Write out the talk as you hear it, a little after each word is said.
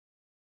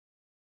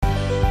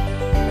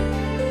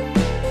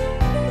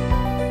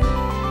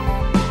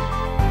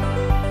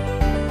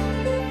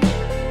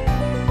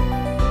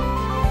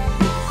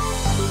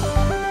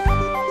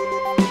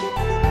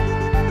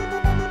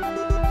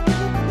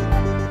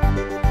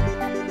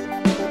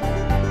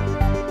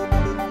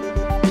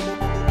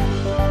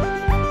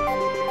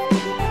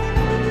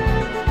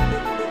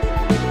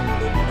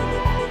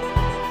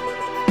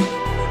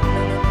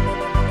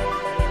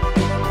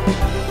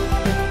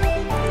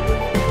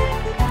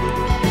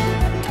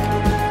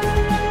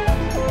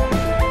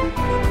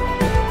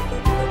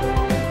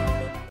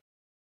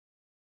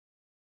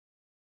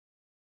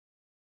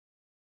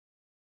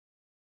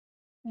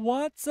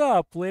What's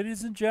up,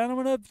 ladies and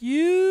gentlemen of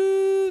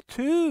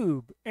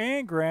YouTube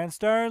and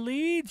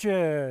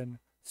GrandStarLegion?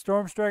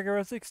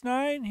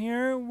 StormStrikerSX9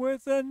 here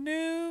with a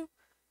new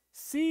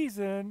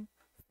season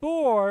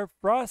for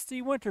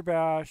Frosty Winter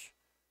Bash,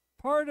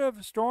 part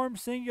of Storm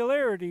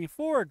Singularity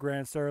for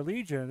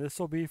GrandStarLegion. This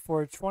will be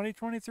for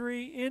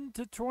 2023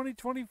 into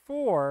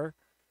 2024.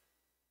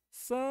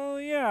 So,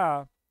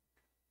 yeah,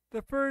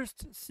 the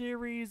first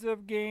series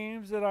of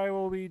games that I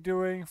will be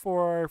doing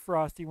for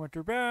Frosty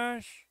Winter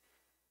Bash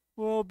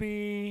will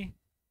be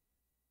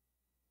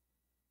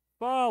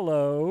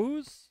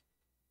follows.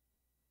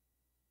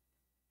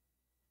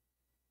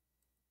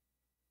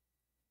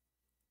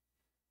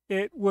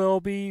 It will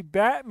be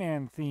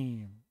Batman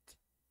themed.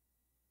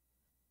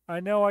 I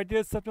know I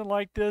did something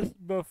like this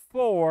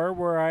before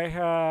where I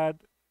had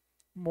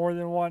more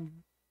than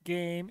one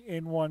game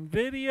in one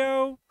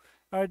video.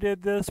 I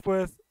did this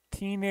with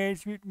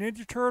Teenage Mutant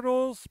Ninja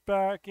Turtles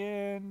back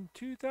in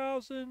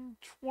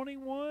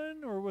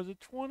 2021, or was it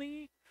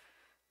 20?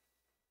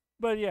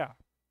 But yeah,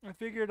 I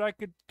figured I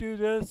could do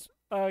this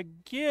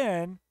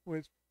again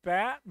with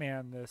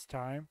Batman this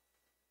time.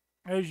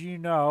 As you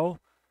know,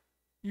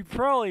 you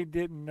probably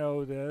didn't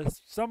know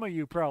this. Some of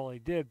you probably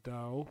did,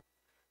 though.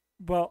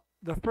 But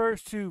the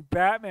first two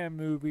Batman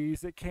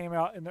movies that came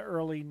out in the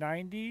early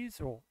 90s,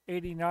 or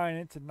 89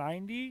 into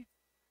 90,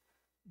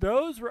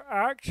 those were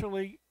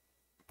actually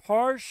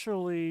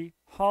partially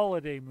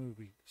holiday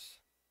movies,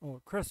 or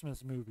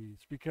Christmas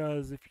movies,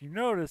 because if you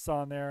notice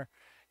on there,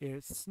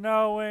 it's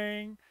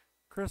snowing,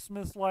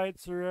 Christmas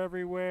lights are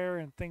everywhere,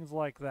 and things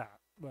like that.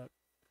 But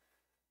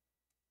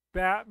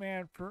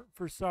Batman,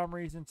 for some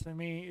reason, to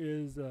me,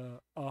 is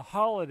a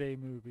holiday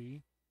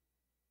movie.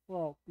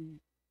 Well,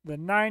 the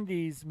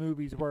 90s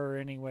movies were,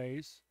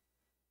 anyways.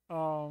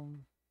 It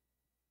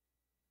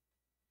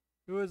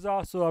was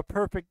also a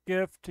perfect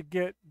gift to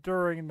get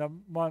during the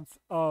month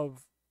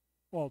of,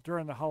 well,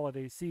 during the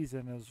holiday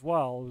season as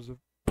well. It was a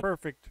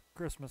perfect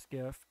Christmas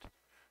gift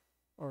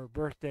or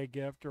birthday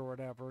gift or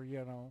whatever,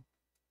 you know.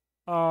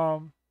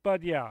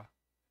 But yeah,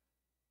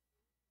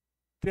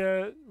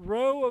 the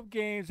row of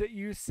games that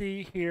you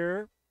see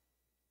here,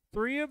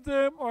 3 of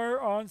them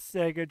are on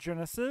Sega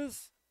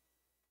Genesis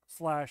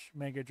 /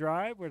 Mega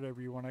Drive,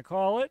 whatever you want to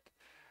call it.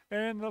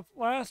 And the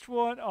last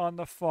one on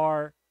the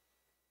far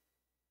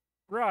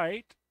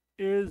right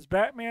is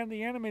Batman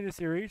the Animated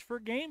Series for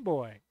Game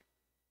Boy.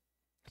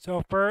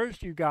 So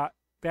first you got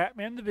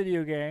Batman the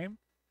video game,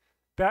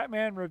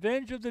 Batman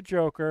Revenge of the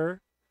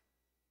Joker,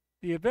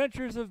 The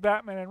Adventures of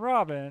Batman and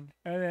Robin,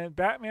 and then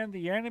Batman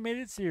the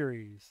Animated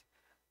Series.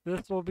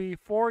 This will be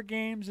 4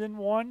 games in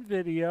one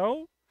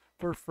video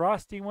for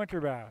Frosty Winter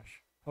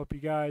Bash. Hope you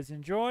guys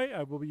enjoy.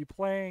 I will be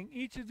playing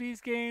each of these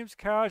games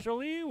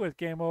casually with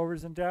game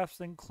overs and deaths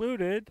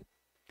included.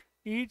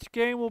 Each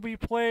game will be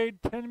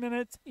played 10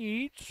 minutes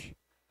each,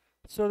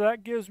 so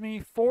that gives me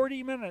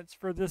 40 minutes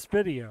for this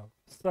video.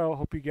 So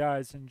hope you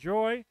guys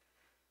enjoy.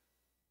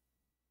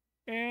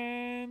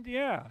 And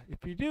yeah,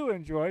 if you do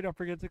enjoy, don't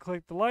forget to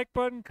click the like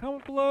button,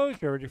 comment below,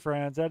 share with your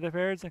friends and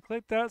affairs, and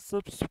click that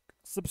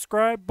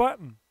subscribe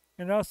button.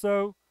 And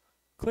also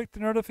click the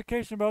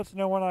notification bell to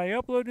know when I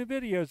upload new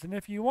videos. And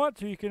if you want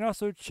to, you can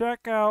also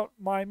check out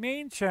my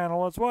main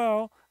channel as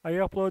well. I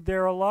upload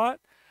there a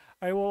lot.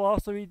 I will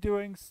also be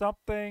doing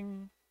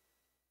something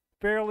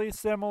fairly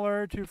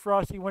similar to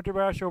Frosty Winter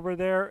Bash over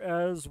there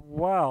as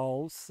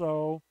well.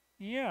 So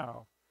yeah.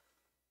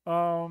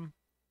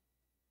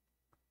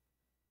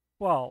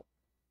 Well,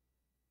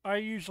 I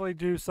usually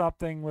do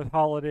something with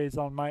holidays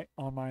on my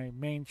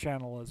main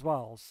channel as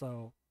well.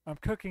 So I'm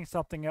cooking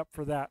something up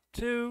for that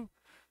too.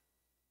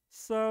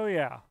 So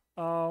yeah.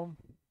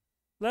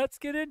 Let's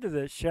get into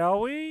this,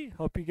 shall we?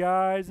 Hope you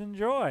guys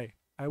enjoy.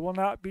 I will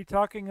not be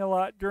talking a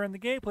lot during the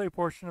gameplay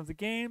portion of the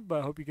game, but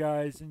I hope you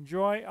guys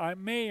enjoy. I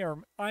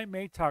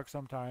may talk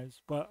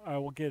sometimes, but I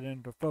will get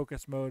into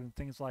focus mode and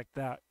things like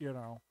that, you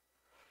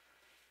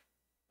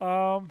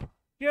know.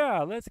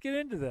 Yeah, let's get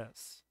into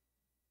this.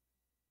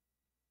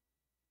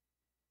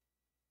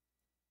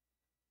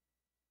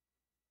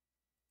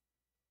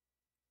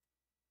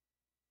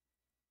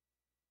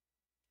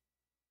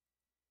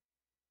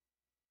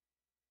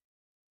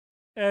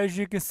 As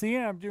you can see,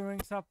 I'm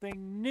doing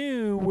something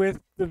new with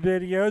the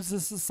videos.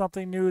 This is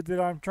something new that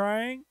I'm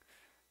trying.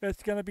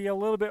 It's going to be a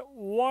little bit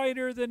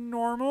wider than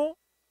normal.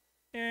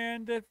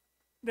 And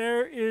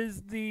there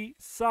is the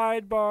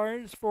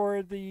sidebars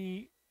for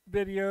the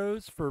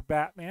videos for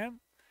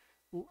Batman.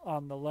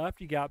 On the left,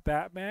 you got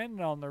Batman,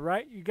 and on the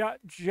right, you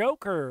got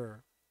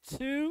Joker.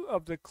 2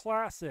 of the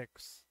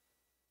classics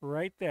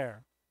right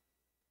there.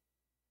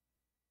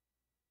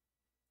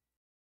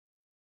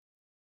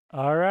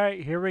 All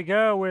right, here we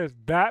go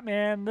with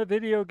Batman the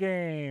video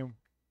game.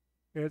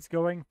 It's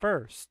going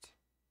first.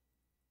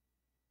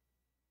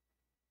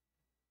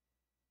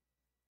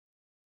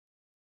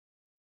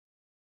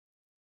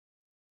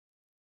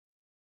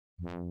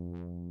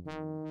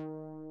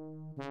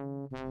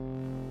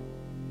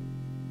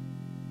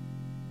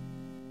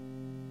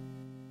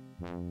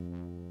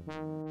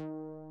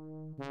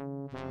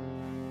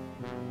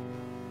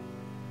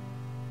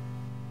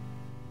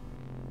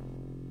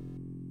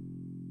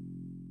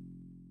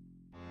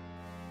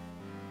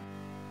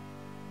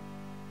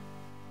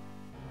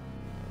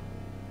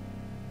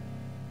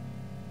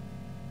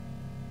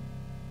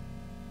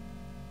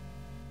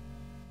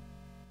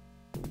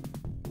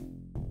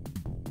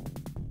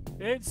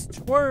 It's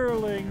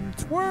twirling,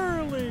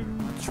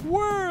 twirling,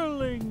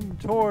 twirling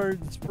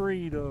towards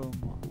freedom.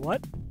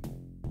 What?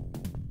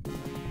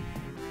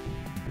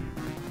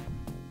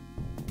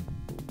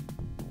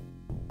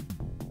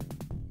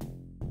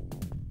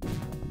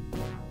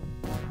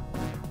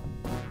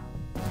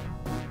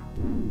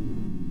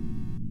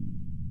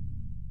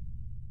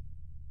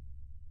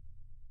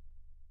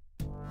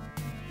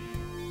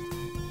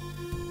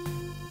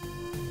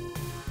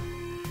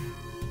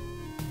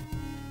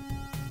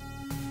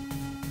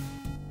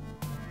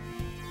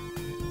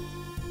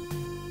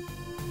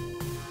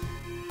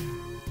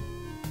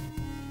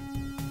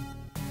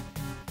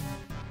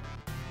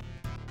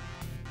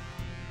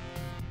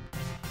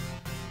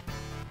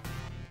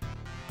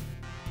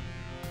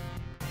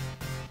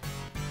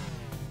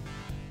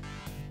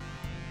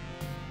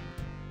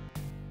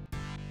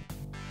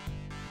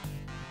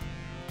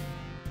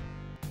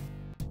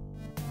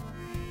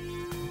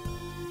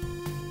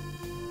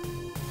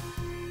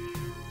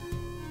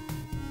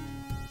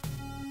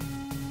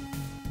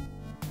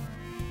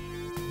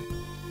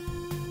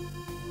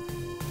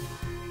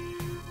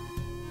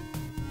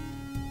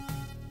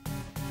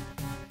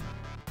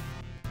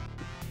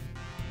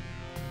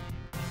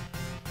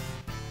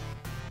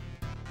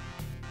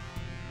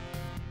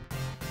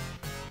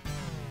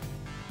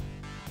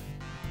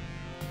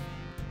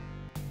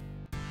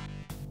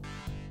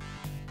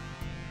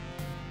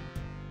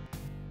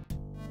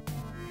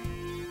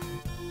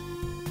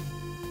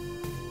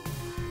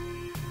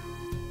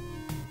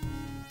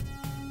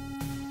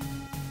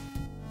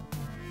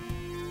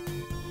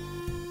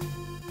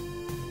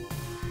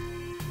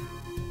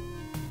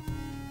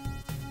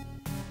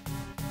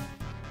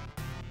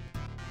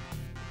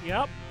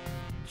 Yep,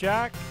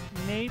 Jack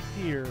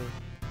Napier.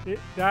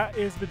 That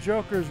is the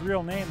Joker's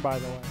real name, by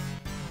the way.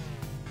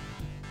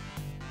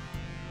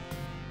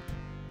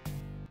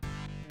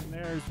 And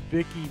there's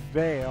Vicky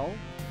Vale.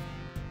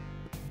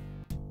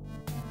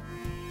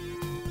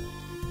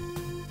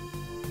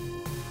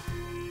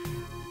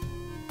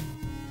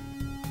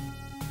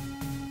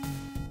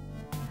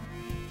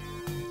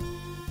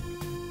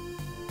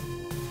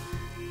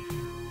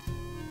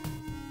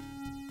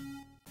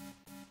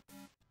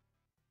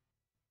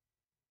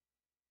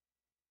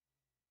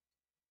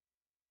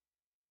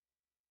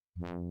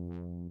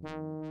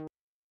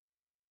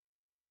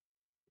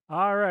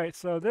 Alright,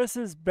 so this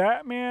is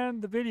Batman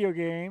the video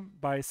game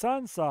by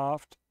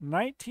Sunsoft,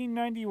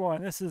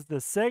 1991. This is the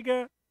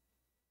Sega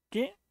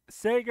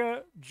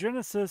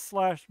Genesis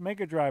 /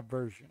 Mega Drive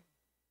version.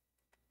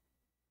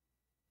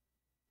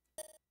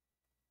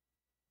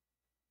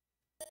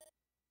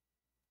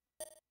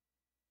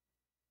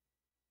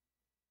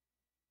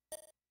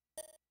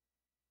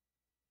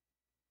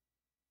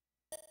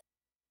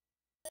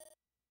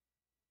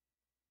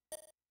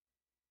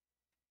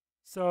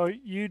 So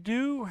you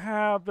do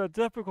have the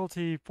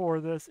difficulty for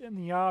this in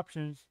the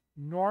options,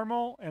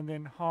 normal and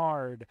then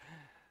hard.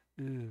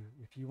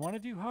 If you want to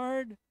do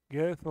hard,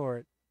 go for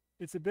it.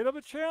 It's a bit of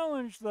a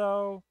challenge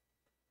though.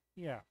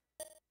 Yeah.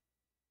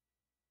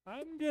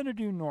 I'm going to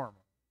do normal.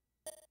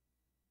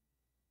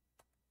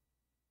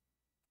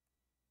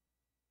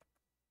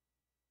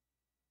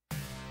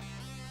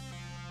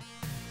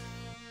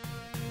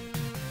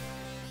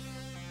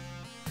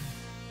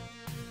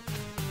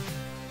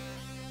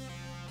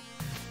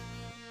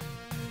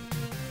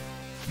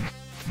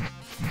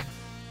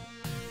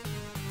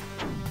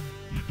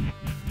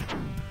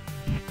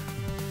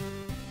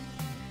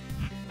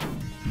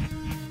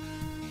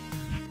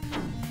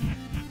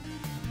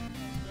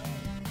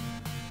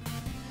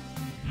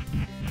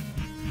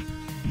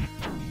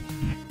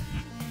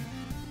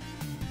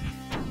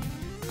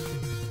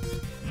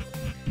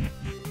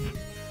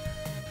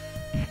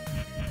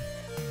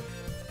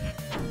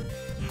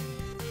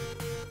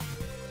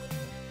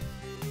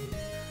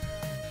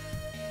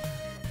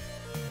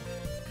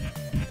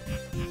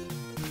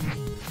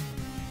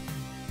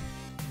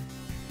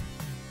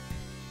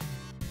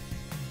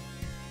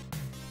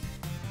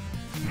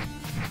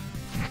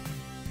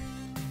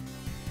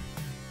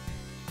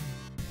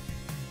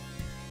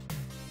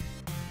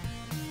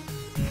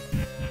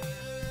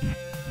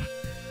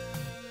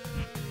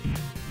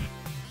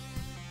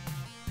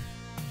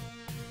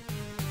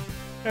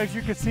 As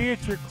you can see,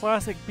 it's your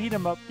classic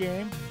beat-em-up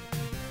game.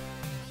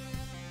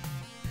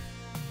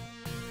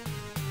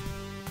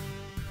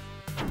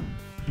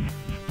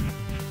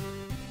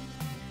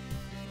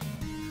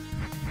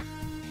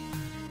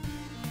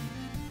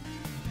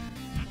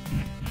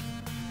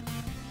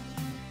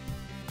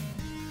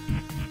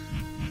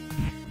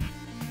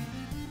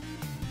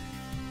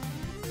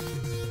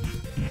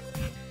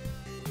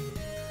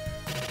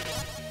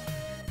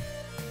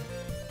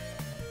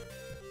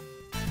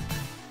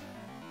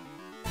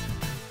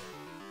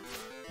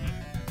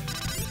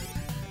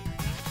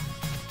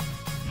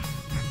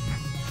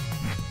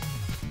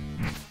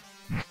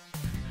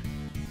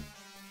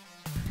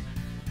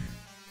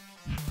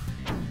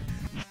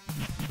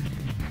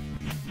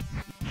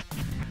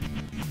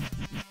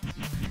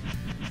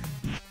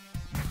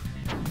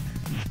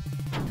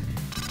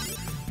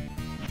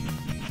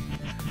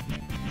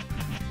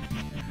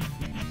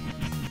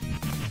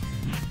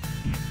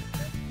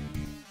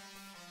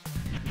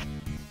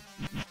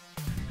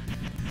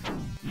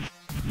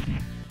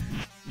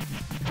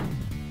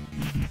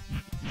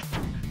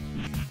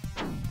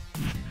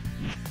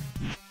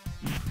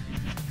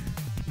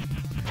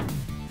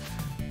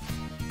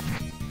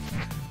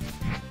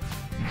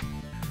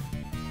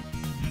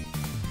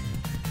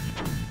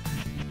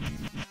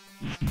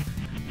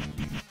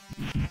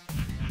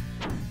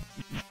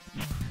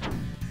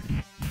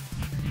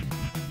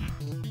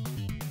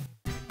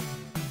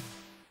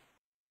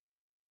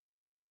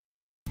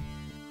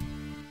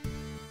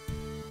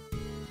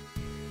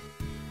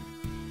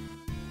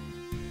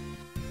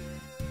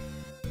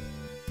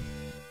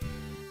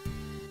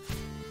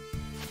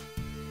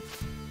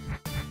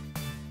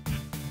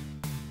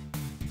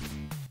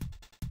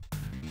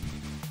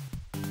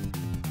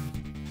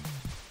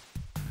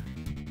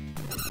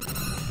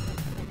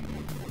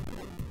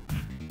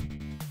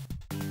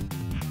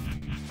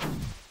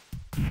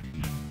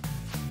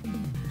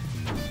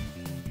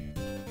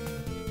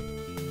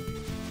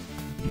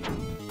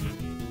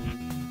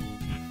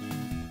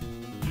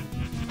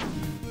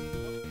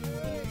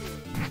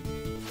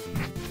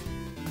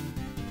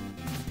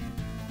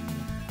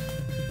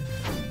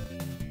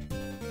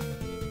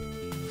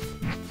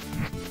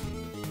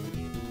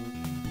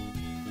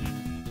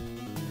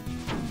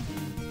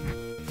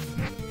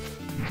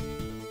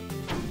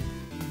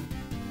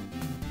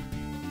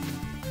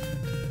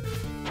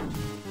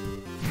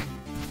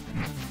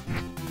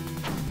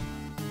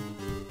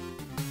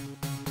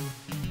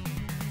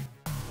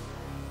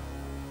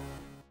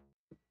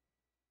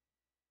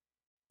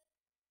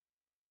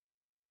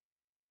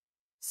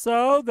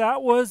 So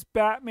that was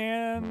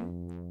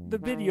Batman, the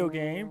video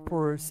game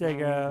for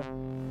Sega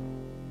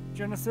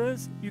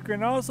Genesis. You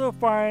can also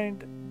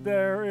find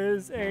there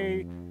is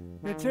a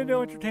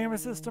Nintendo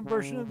Entertainment System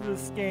version of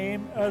this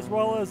game, as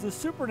well as the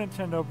Super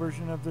Nintendo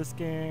version of this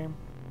game.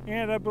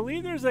 And I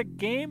believe there's a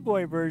Game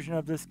Boy version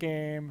of this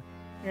game,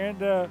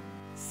 and a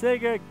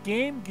Sega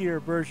Game Gear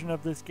version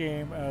of this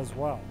game as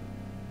well.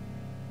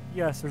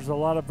 Yes, there's a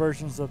lot of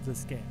versions of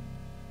this game.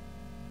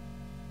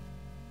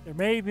 There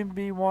may even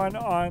be one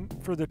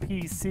for the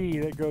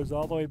PC that goes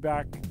all the way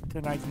back to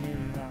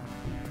 1989.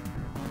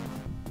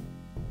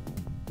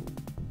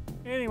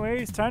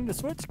 Anyways, time to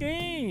switch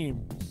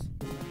games.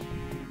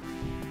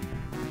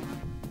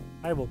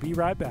 I will be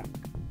right back.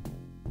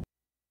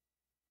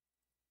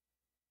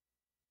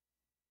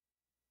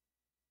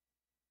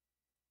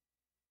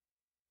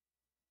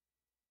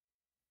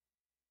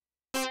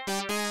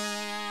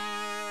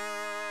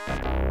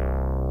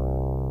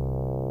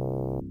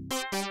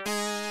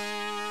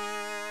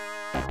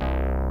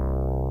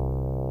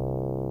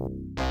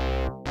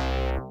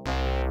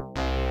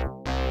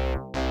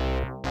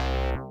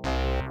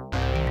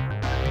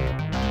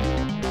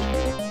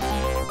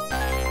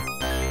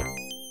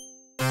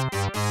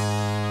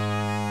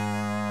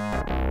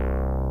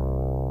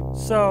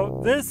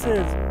 So this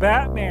is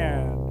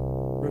Batman,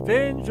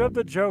 Revenge of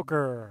the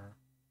Joker.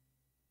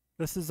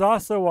 This is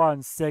also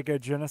on Sega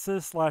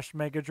Genesis /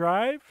 Mega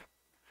Drive.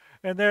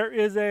 And there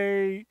is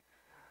a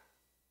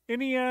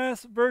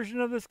NES version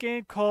of this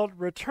game called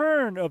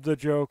Return of the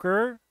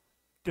Joker.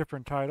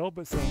 Different title,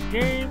 but same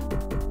game.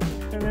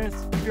 And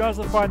this, you can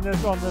also find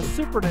this on the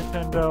Super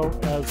Nintendo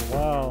as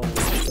well.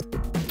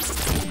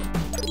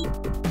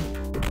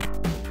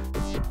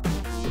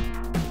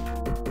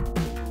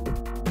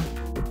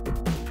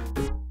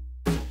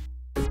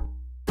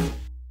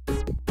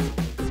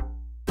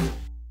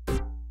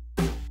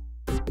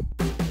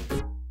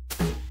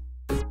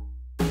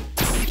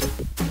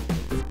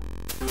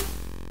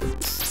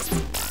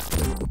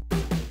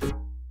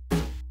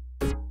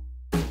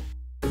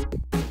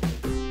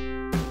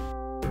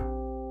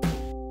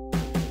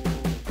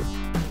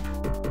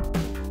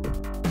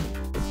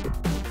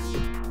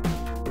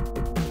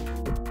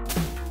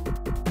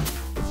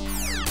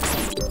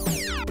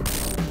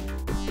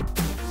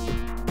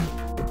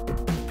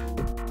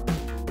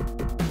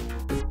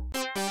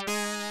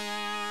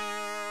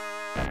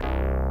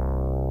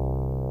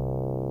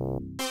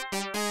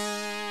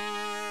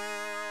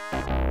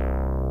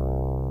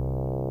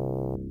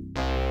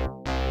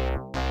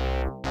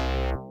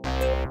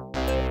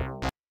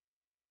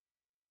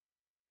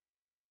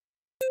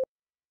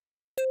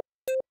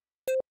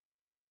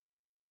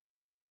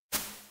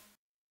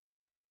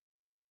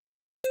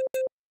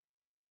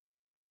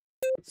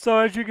 So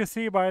as you can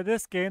see by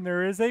this game,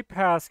 there is a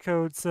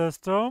passcode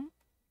system.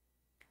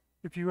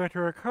 If you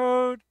enter a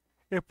code,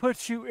 it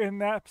puts you in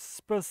that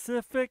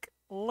specific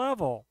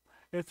level.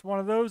 It's one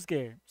of those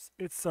games.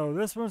 So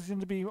this one's going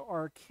to be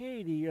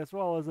arcadey as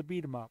well as a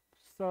beat 'em up.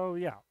 So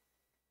yeah.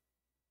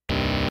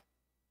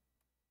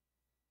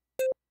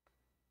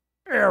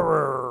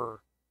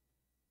 Error.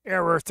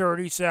 Error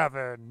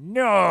 37.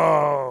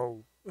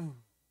 No.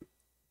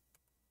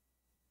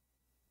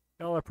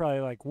 Y'all are probably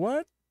like,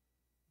 what?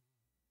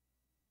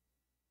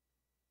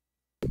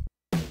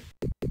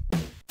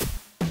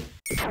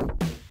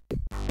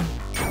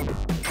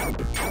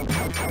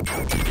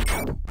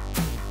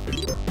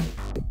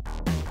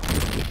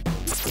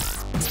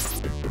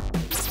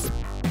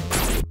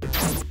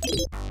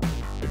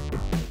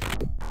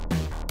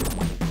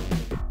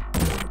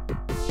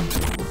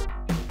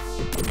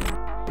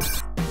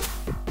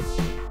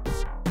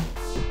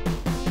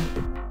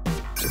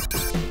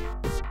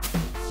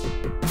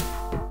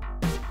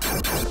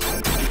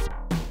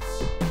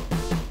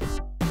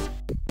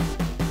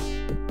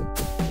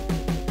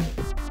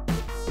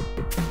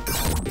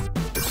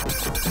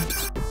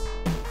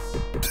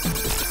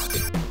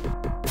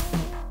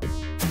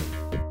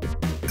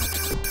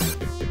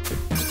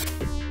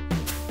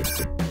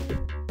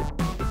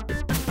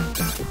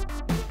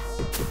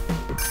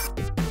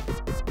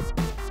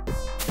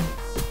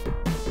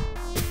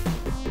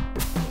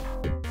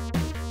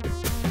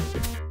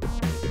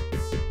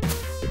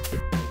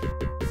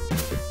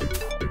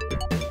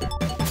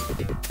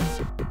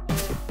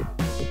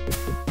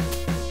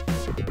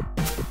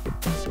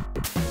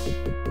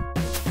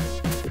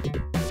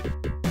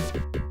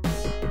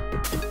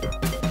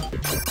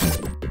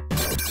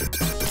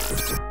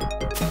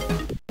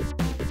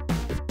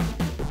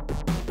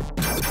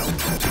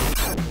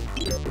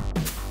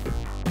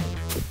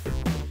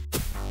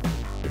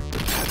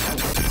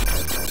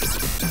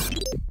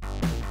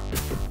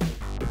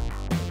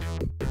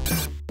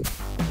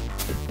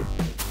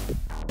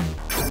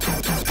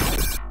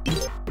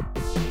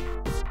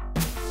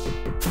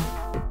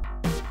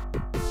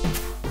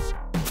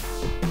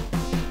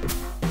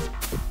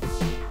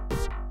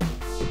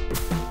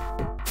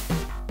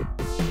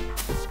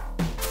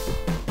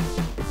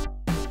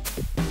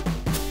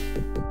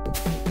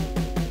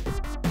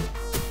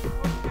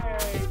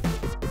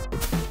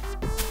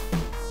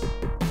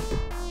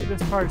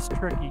 This part's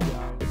tricky,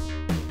 guys.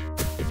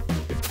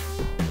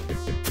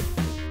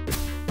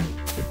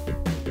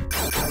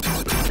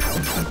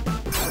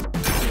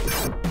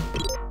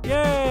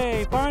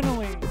 Yay!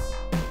 Finally!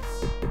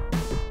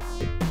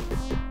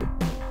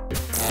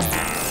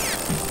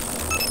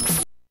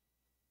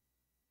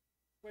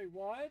 Wait,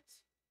 what?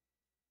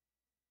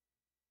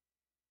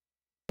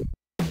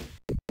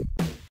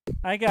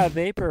 I got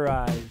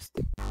vaporized.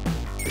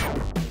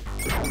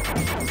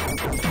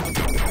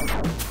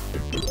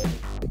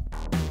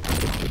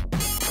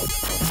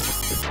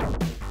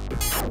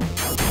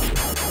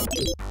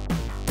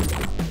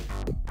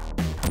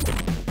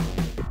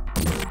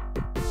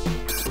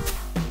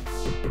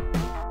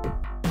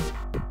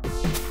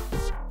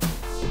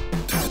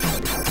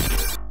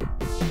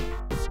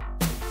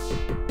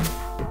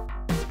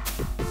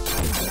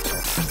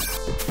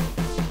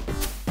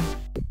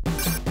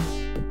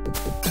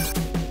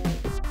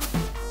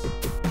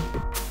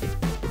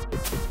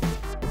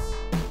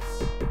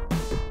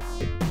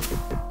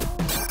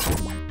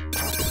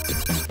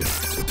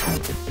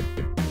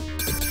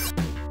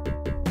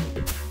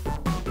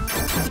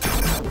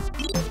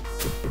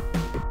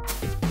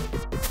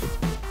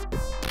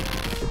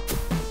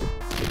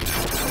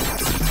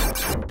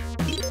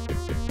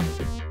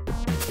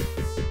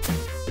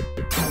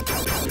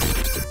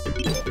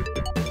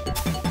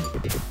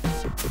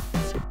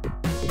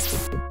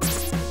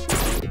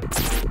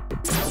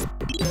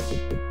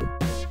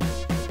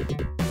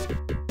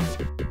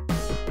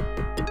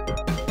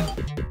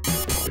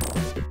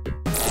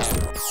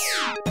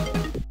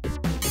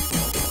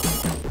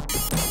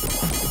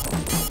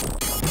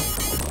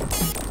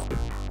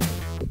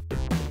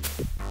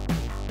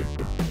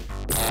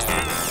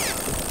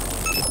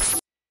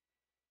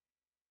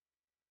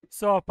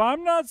 So if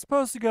I'm not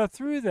supposed to go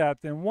through that,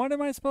 then what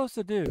am I supposed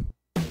to do?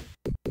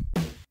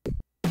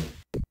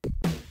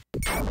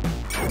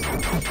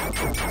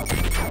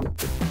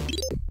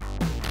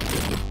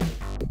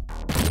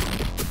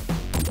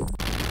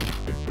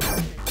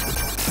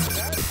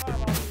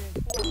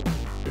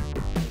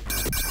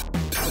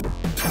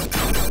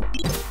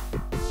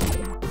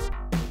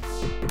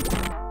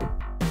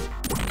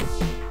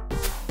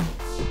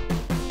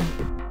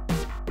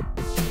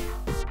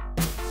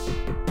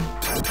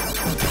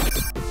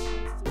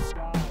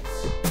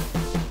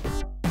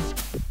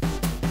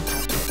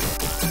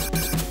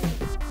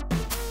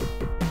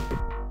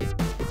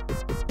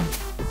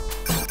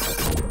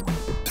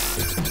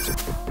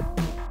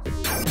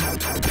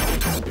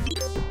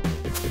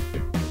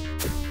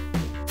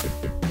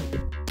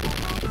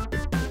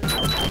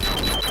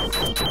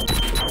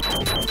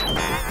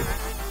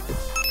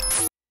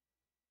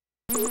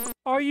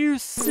 Are you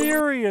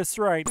serious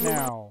right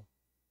now?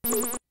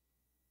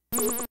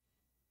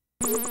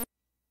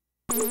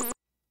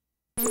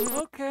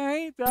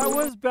 Okay, that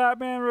was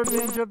Batman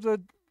Revenge of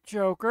the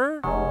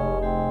Joker.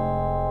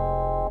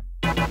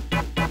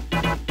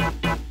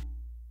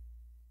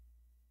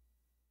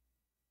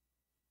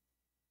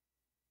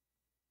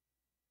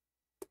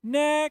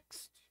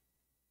 Next.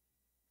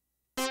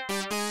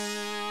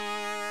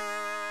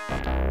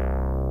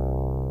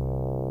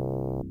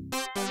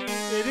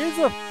 It is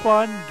a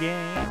fun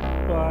game,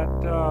 but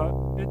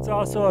it's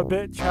also a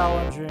bit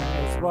challenging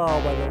as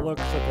well by the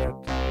looks of it.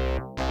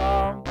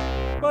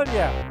 But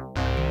yeah.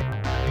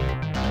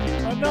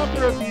 A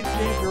number of these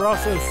games are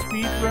also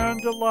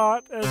speedrunned a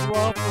lot as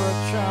well for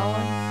a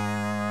challenge.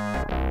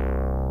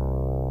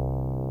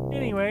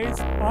 Anyways,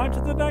 on to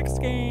the next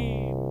game.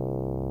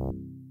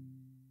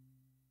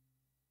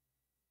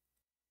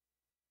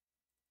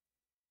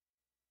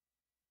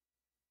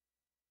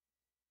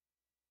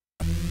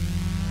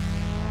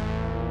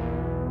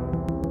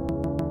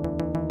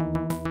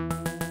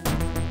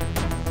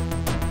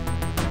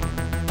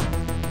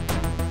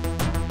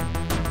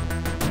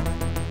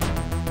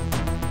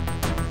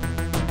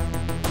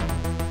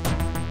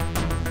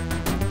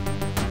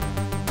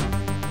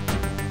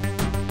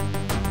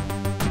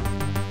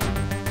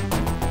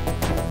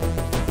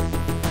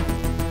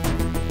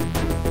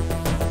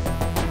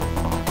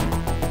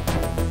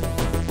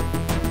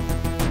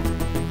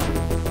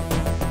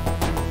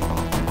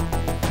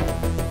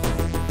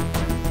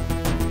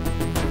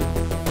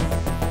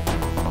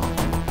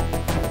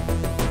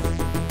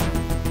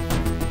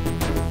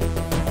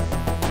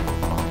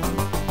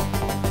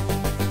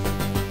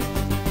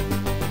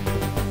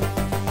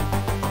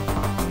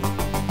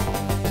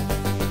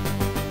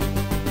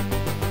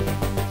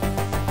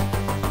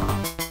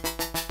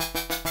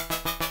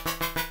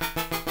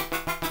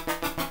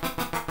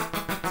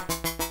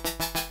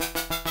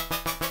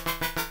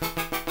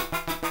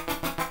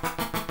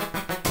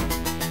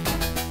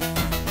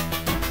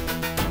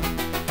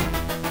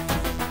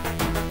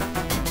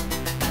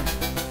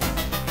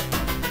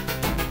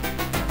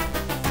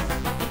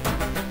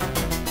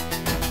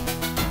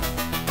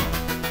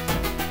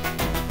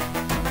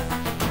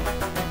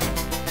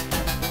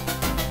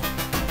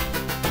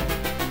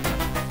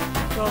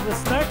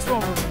 This next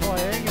one we're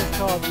playing is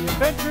called The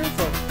Adventures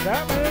of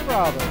Batman and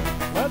Robin.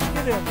 Let's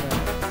get in there.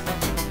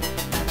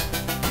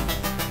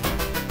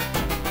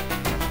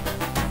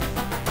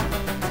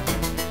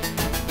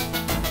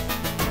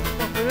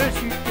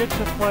 you get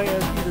to play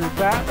as either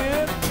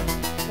Batman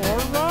or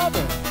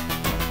Robin.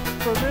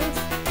 For this,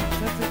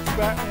 since it's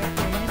Batman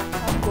themed,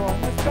 I'm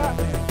going with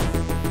Batman.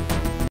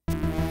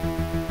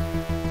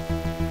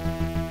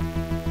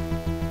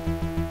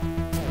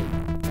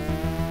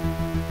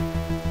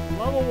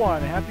 Level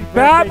 1, happy birthday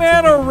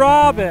Batman or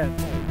Robin?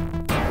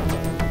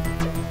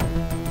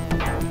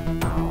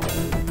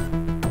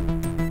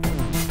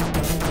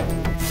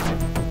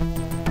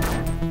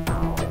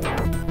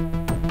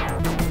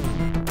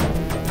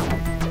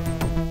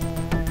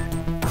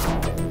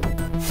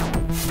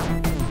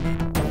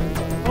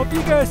 Hope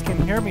you guys can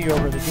hear me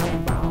over the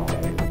game, by the way.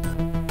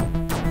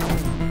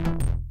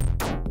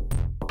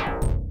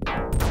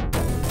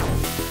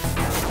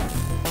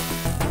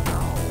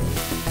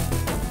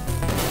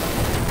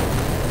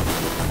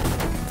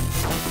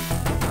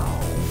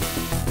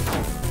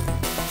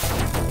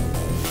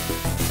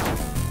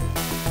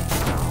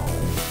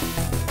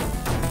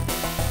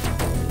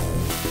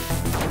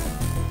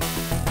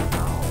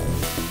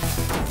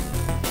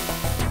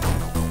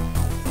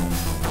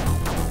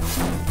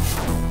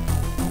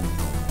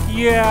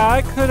 Yeah,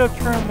 I could have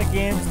turned the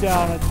games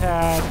down a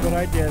tad, but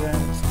I didn't.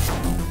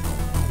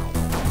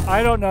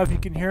 I don't know if you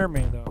can hear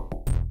me, though.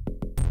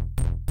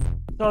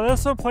 So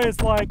this one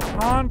plays like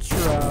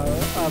Contra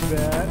a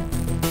bit.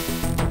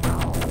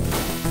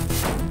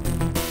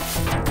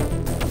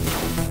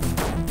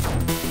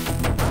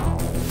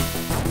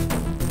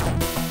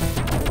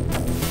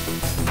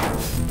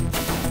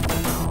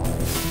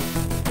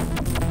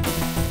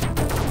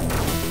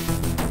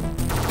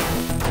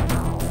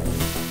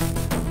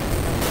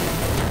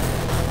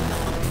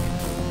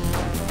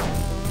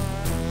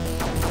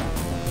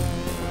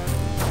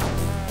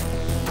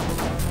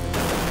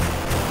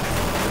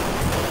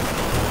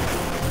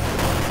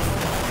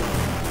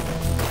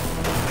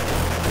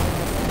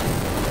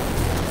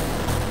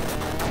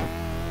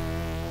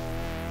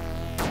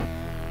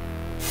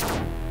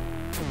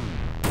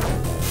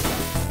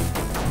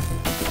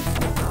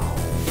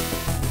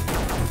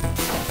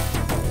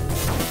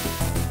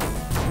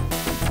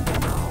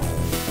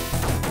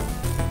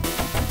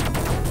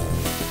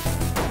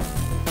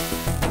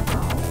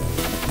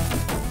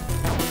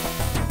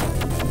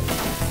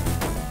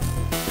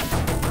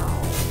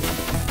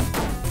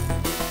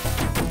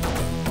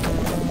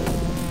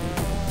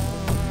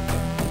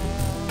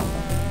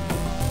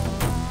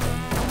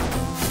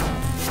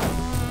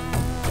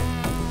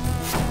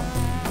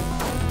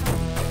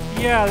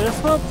 Yeah, this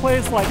one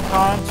plays like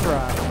Contra.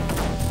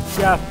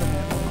 Definitely.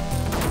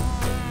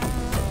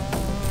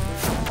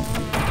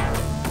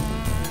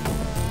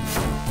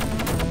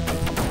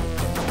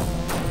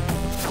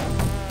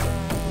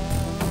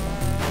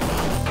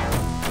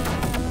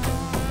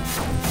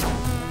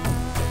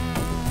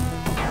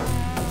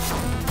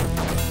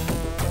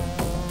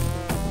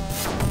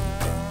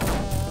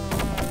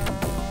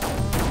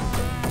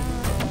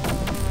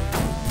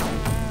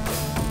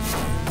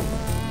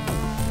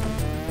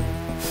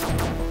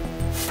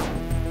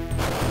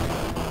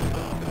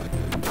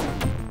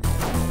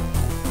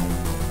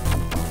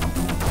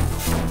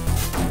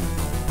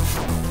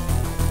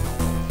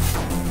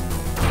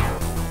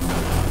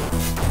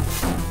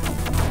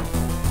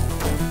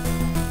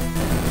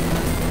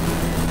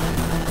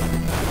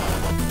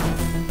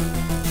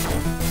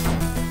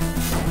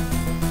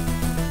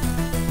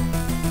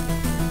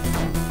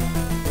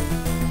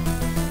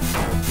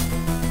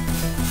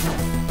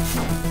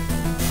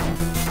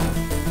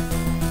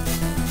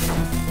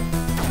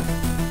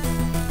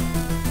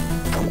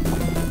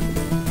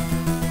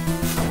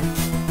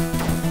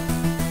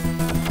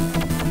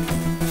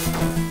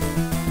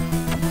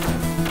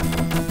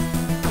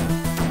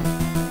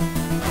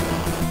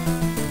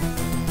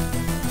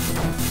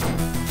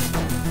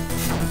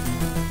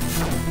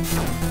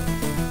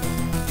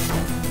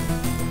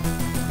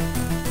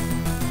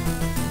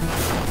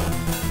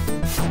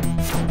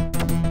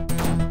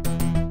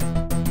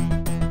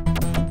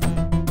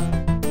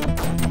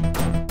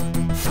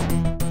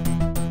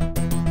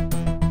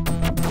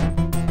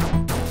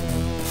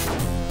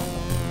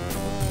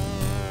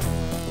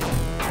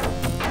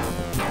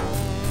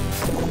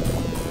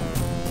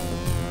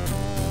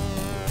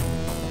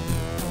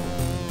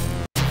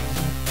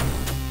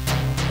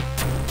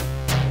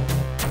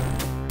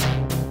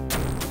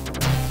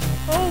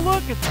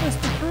 It's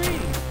Mr.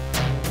 Freeze.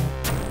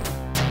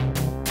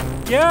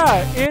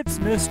 Yeah, it's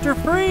Mr.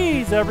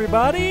 Freeze,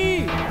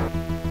 everybody.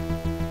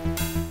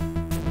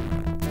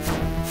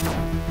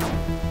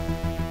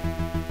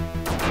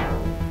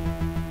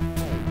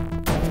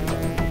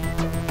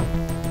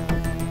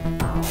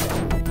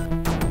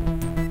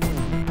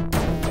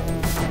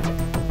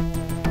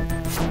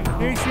 In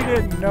case you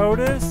didn't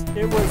notice,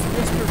 it was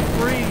Mr.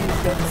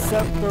 Freeze that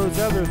set those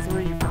other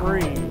three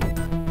free.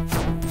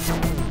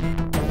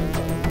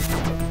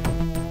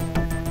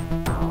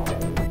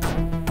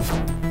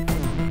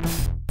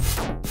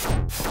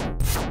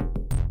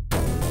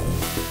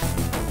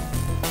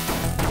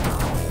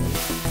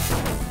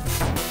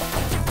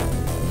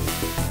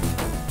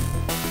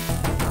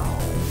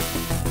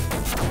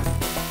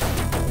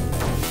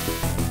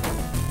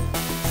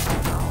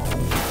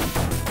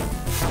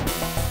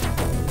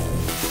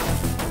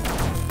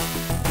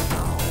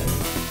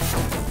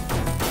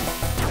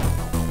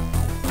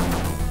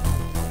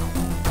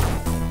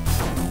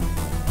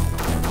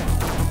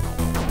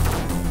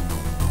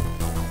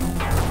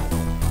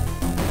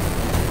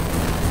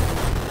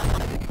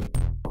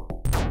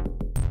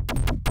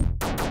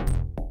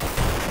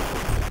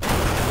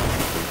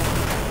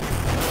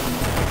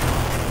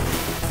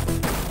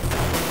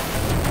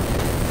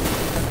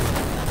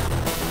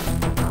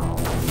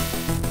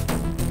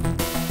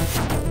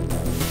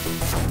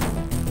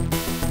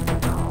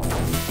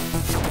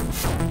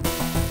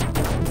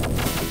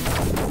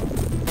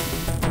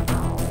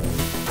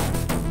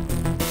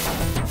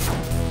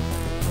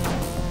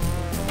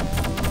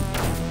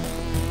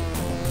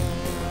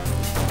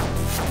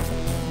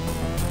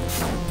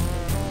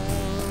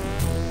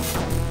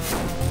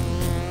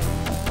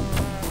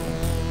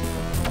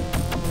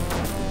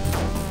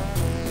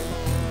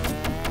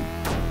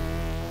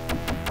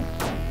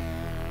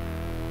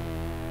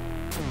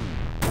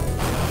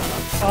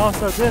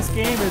 Also, this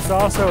game is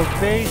also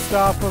based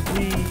off of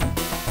the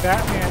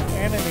Batman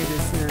animated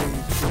series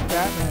with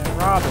Batman and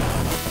Robin.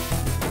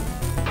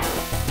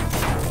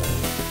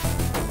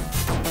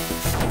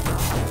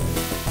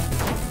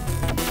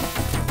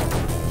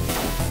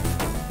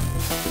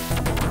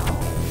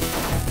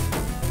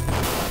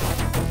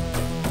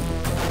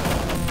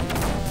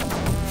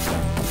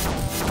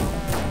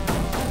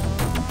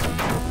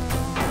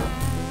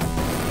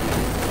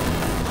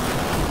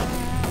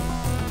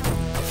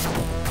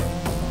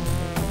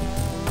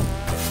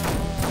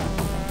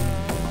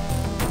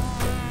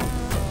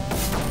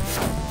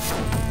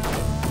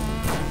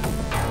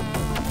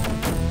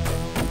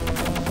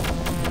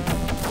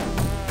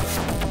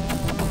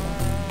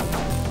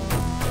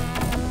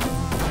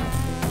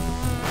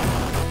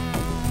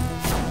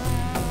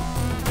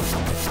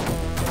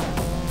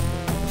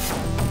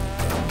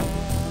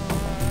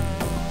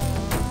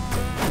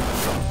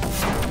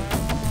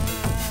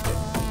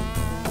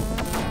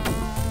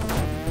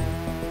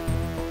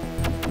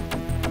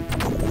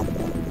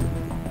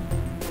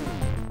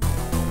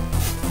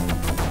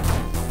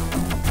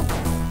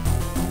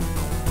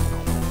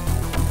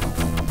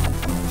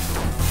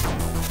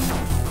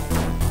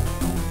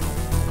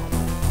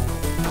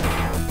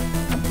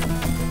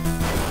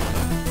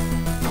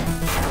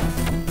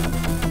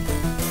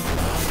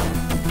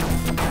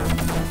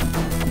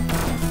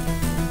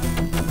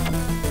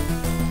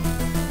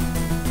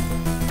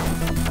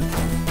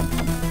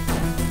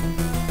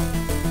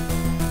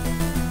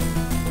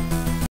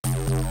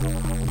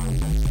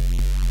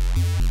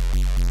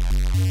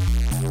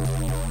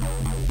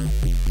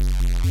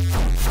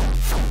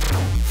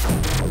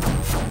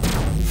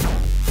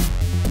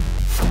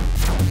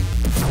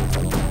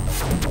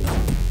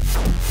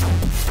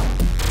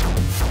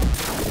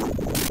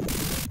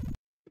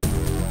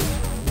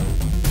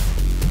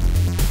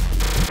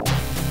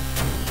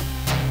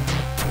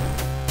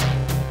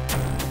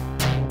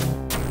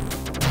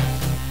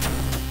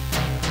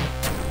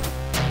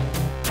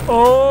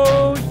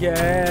 Oh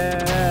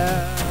yeah!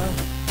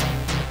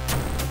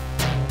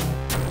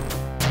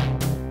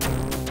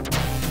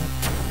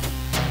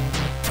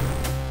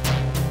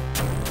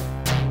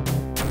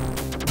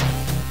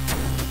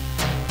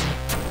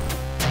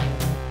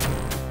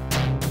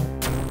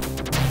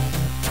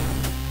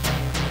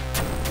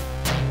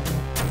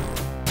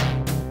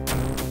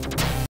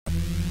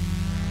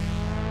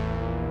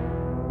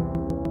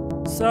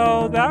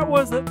 So that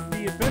was the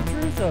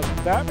adventures of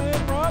Batman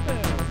and Robin.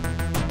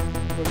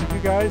 What did you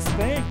guys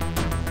think?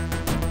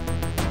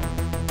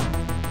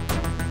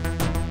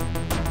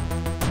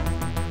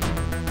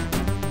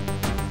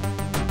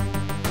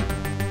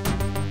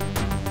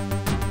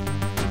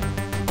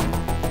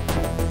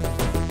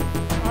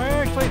 I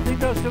actually think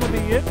that's going to be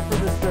it for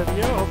this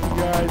video. Hope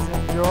you guys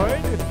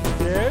enjoyed. If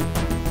you did,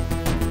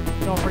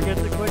 don't forget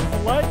to click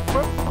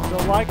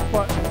the like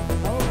button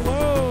down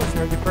below.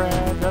 Share with your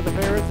friends, other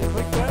favorites, and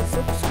click that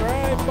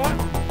subscribe button.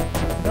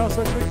 And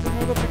also click the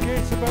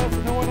notification bell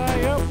to know when I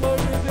upload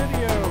new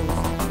videos.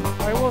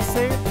 I will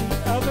save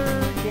the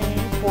other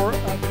game for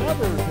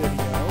another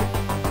video.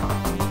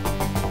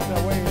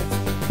 That way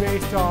it's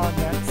based on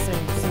that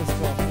same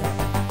system.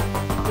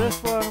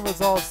 This one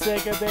was all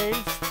Sega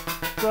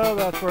based, so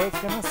that's where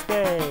it's gonna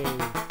stay.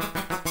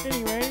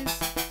 Anyways,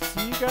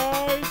 see you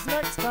guys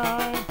next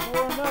time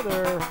for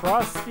another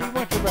Frosty